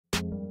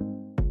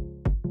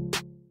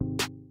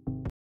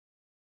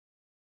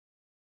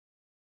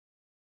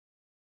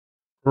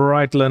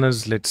Right,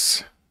 learners,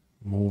 let's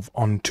move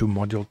on to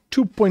module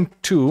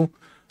 2.2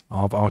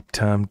 of our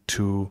Term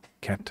 2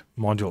 CAT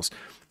modules.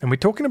 And we're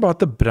talking about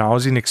the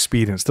browsing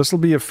experience. This will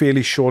be a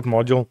fairly short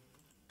module,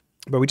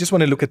 but we just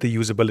want to look at the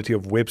usability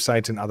of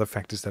websites and other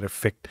factors that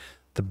affect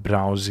the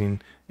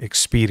browsing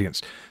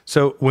experience.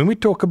 So when we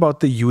talk about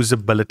the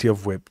usability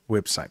of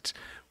websites,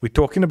 we're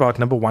talking about,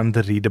 number one,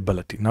 the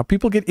readability. Now,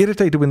 people get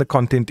irritated when the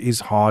content is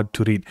hard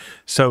to read.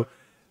 So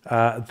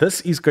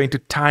this is going to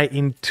tie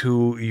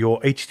into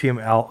your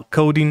HTML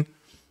coding,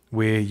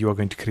 where you are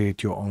going to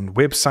create your own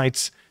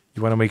websites.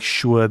 You want to make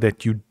sure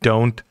that you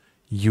don't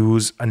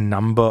use a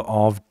number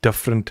of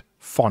different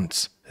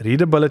fonts.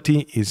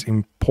 Readability is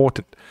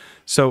important.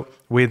 So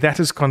where that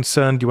is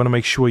concerned, you want to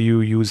make sure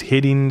you use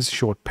headings,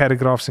 short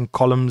paragraphs and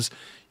columns.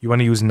 You want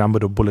to use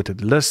numbered or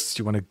bulleted lists.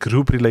 You want to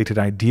group related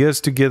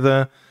ideas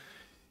together.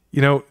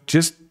 You know,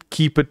 just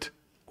keep it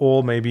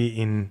all maybe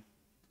in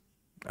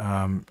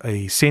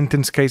a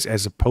sentence case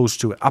as opposed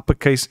to an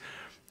uppercase,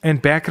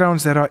 and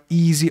backgrounds that are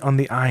easy on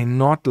the eye,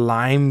 not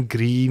lime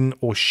green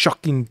or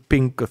shocking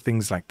pink or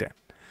things like that.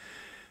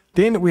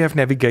 Then we have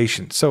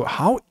navigation. So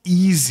how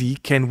easy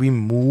can we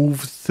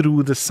move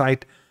through the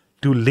site?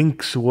 Do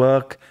links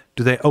work?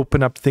 Do they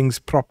open up things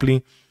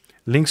properly?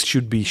 Links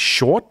should be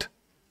short.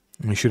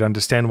 You should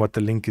understand what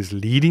the link is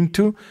leading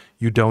to.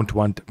 You don't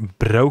want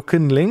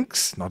broken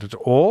links, not at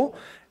all.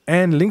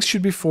 And links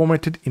should be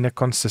formatted in a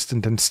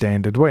consistent and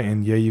standard way.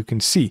 And here you can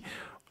see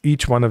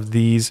each one of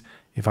these.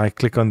 If I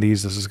click on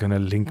these, this is going to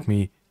link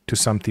me to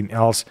something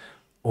else.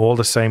 All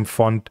the same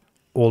font,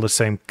 all the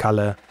same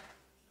color.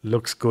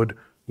 Looks good,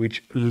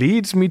 which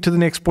leads me to the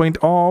next point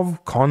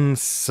of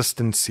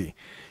consistency.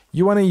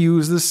 You want to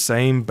use the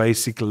same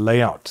basic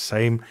layout,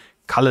 same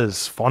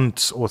colors,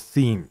 fonts, or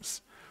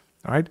themes.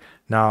 All right.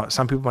 Now,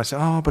 some people might say,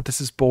 oh, but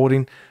this is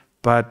boring.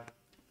 But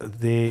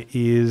there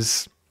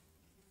is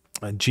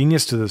a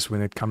genius to this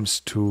when it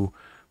comes to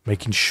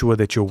making sure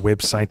that your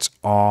websites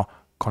are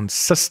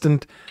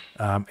consistent.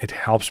 It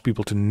helps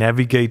people to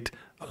navigate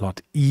a lot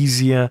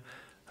easier.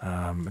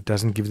 It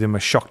doesn't give them a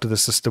shock to the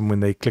system when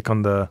they click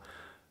on the,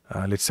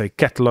 let's say,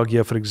 catalog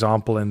here, for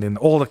example, and then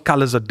all the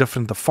colors are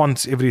different, the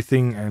fonts,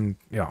 everything, and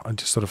yeah, it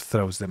just sort of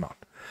throws them out.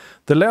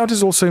 The layout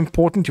is also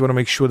important. You want to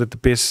make sure that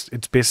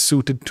it's best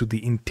suited to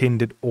the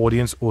intended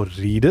audience or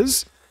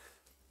readers.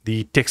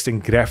 The text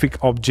and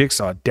graphic objects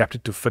are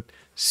adapted to fit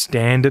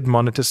standard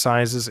monitor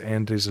sizes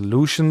and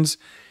resolutions.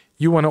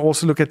 You want to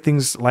also look at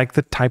things like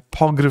the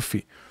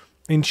typography.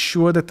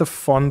 Ensure that the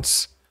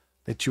fonts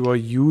that you are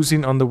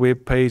using on the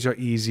web page are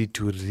easy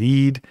to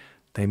read.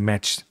 They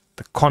match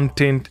the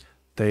content.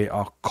 They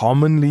are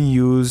commonly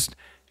used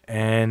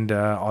and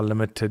are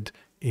limited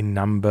in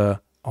number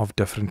of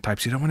different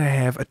types. You don't want to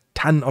have a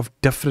ton of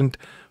different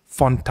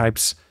font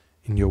types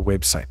in your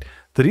website.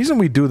 The reason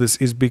we do this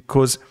is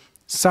because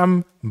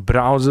some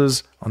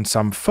browsers on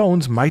some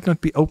phones might not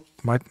be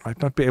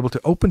able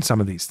to open some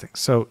of these things.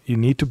 So you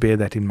need to bear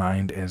that in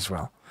mind as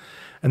well.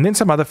 And then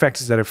some other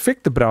factors that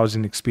affect the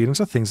browsing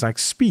experience are things like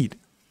speed.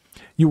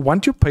 You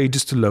want your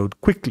pages to load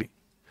quickly.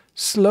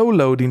 Slow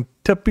loading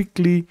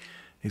typically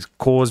is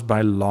caused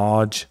by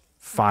large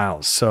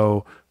files.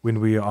 So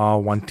when we are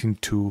wanting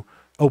to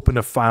open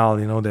a file,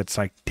 you know, that's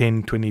like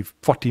 10, 20,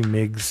 40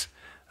 megs.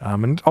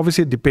 And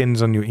obviously it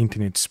depends on your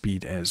internet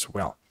speed as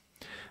well.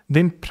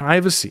 Then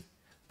privacy.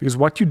 Because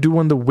what you do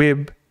on the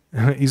web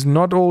is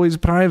not always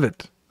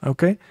private,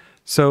 okay?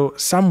 So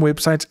some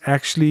websites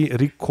actually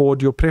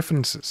record your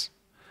preferences.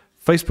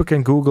 Facebook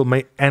and Google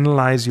may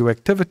analyze your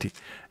activity.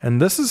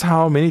 And this is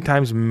how many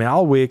times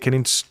malware can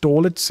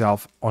install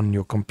itself on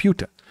your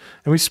computer.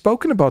 And we've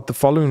spoken about the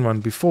following one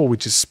before,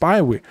 which is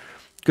spyware.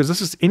 Because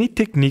this is any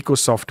technique or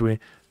software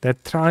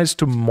that tries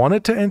to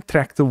monitor and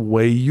track the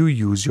way you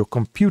use your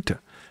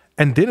computer.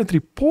 And then it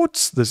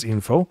reports this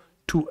info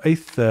to a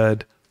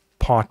third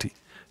party.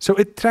 So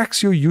it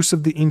tracks your use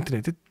of the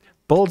internet. It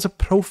builds a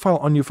profile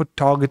on you for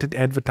targeted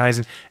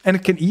advertising, and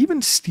it can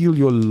even steal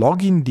your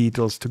login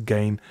details to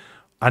gain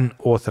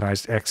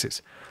unauthorized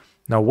access.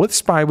 Now, with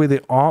spyware,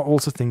 there are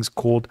also things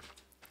called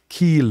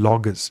key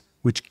loggers,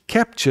 which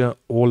capture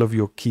all of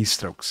your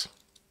keystrokes.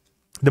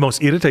 The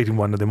most irritating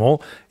one of them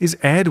all is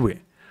adware.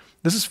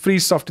 This is free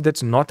software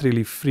that's not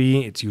really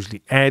free. It's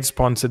usually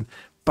ad-sponsored,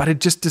 but it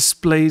just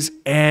displays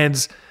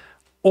ads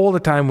all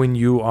the time when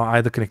you are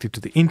either connected to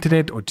the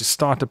internet or just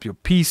start up your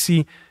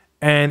PC,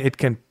 and it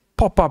can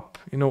pop up,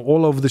 you know,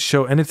 all over the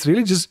show, and it's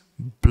really just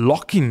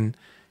blocking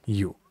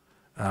you.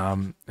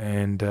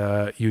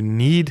 You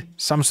need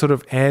some sort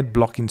of ad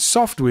blocking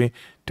software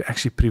to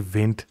actually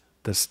prevent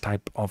this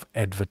type of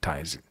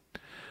advertising.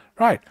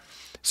 Right.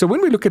 So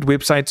when we look at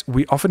websites,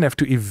 we often have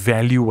to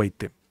evaluate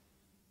them.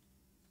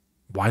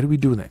 Why do we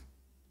do that?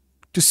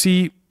 To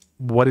see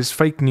what is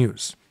fake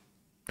news,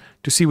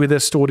 to see whether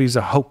a story is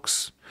a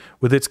hoax,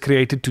 whether it's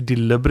created to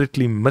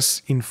deliberately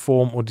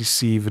misinform or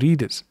deceive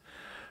readers.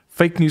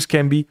 Fake news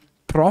can be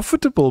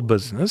profitable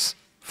business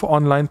for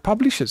online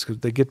publishers because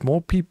they get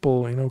more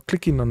people, you know,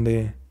 clicking on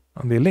their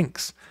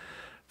links.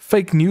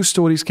 Fake news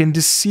stories can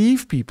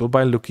deceive people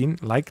by looking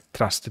like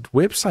trusted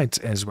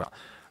websites as well.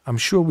 I'm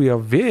sure we are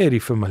very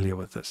familiar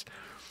with this.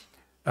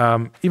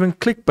 Even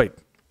clickbait,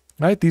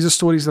 right? These are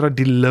stories that are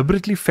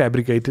deliberately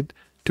fabricated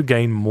to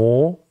gain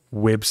more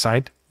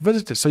website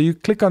visitors. So you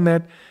click on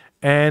that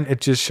and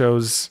it just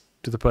shows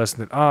to the person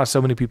that,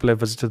 so many people have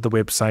visited the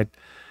website.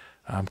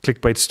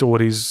 Clickbait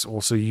stories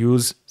also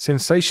use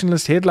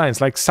sensationalist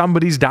headlines like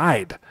somebody's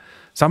died,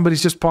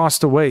 somebody's just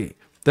passed away,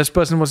 this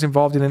person was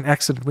involved in an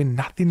accident, when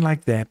nothing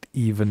like that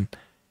even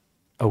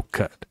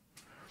occurred.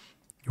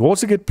 You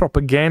also get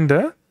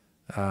propaganda.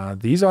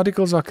 These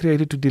articles are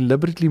created to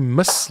deliberately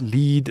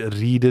mislead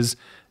readers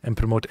and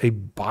promote a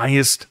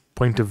biased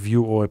point of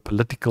view or a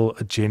political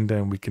agenda,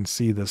 and we can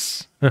see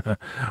this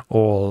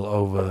all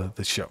over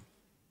the show.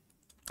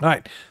 All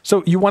right,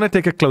 so you want to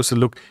take a closer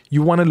look.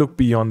 You want to look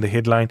beyond the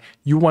headline.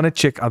 You want to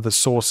check other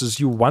sources.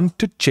 You want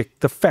to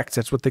check the facts.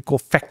 That's what they call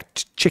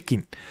fact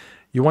checking.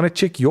 You want to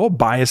check your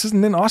biases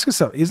and then ask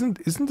yourself, isn't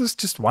this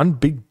just one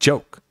big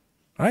joke,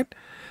 right?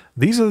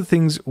 These are the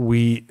things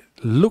we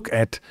look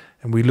at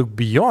and we look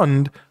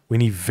beyond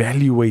when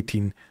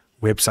evaluating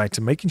websites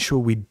and making sure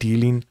we're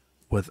dealing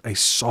with a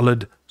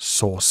solid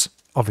source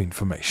of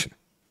information,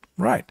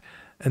 right?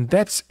 And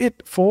that's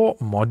it for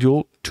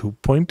Module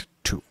 2.2.